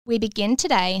We begin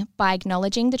today by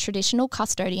acknowledging the traditional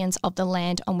custodians of the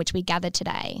land on which we gather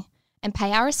today and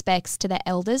pay our respects to their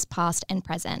elders past and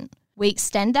present. We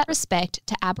extend that respect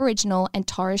to Aboriginal and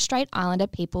Torres Strait Islander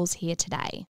peoples here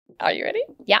today. Are you ready?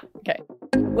 Yeah. Okay.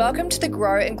 Welcome to the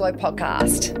Grow and Glow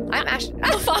podcast. I'm Ash.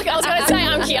 Oh, fuck. I was going to say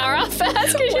I'm Kiara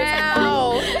first.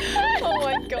 Wow. Oh,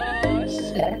 my gosh.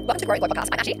 Welcome to Grow and Glow podcast.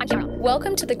 I'm Ashy. I'm Kiara.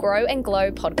 Welcome to the Grow and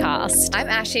Glow podcast. I'm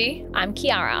Ashy. I'm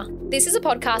Kiara. This is a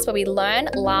podcast where we learn,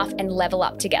 laugh, and level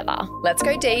up together. Let's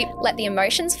go deep. Let the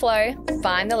emotions flow.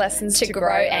 Find the lessons to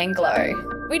grow and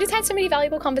glow. We just had so many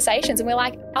valuable conversations and we're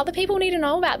like, other people need to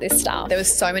know about this stuff. There were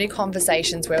so many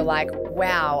conversations where we're like,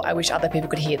 wow, I wish other people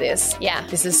could hear this. Yeah.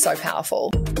 This is so powerful.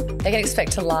 They can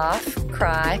expect to laugh,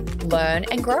 cry, learn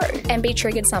and grow. And be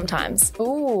triggered sometimes.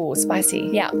 Ooh, spicy.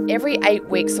 Yeah. Every 8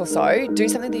 weeks or so, do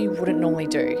something that you wouldn't normally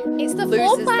do. It's the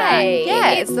Loses foreplay. that.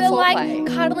 Yeah, it's the like foreplay.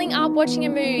 cuddling up, watching a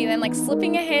movie, then like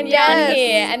slipping a hand down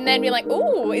here and then be like,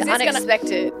 ooh, is this going to...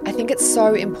 Unexpected. I think it's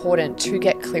so important to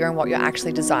get clear on what you're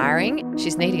actually desiring.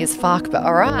 She's needy as fuck, but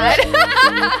all right.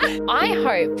 I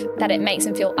hope that it makes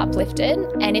them feel uplifted,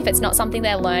 and if it's not something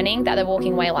they're learning, that they're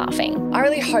walking away laughing. I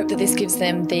really hope that this gives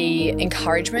them the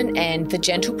encouragement and the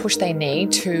gentle push they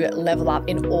need to level up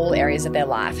in all areas of their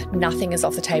life. Nothing is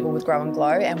off the table with Grow and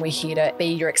Glow, and we're here to be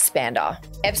your expander.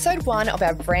 Episode 1 of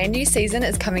our brand new season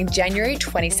is coming January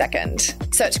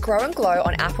 22nd. Search Grow and Glow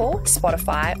on Apple,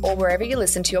 Spotify, or wherever you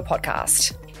listen to your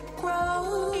podcast.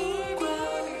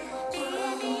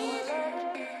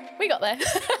 We got there.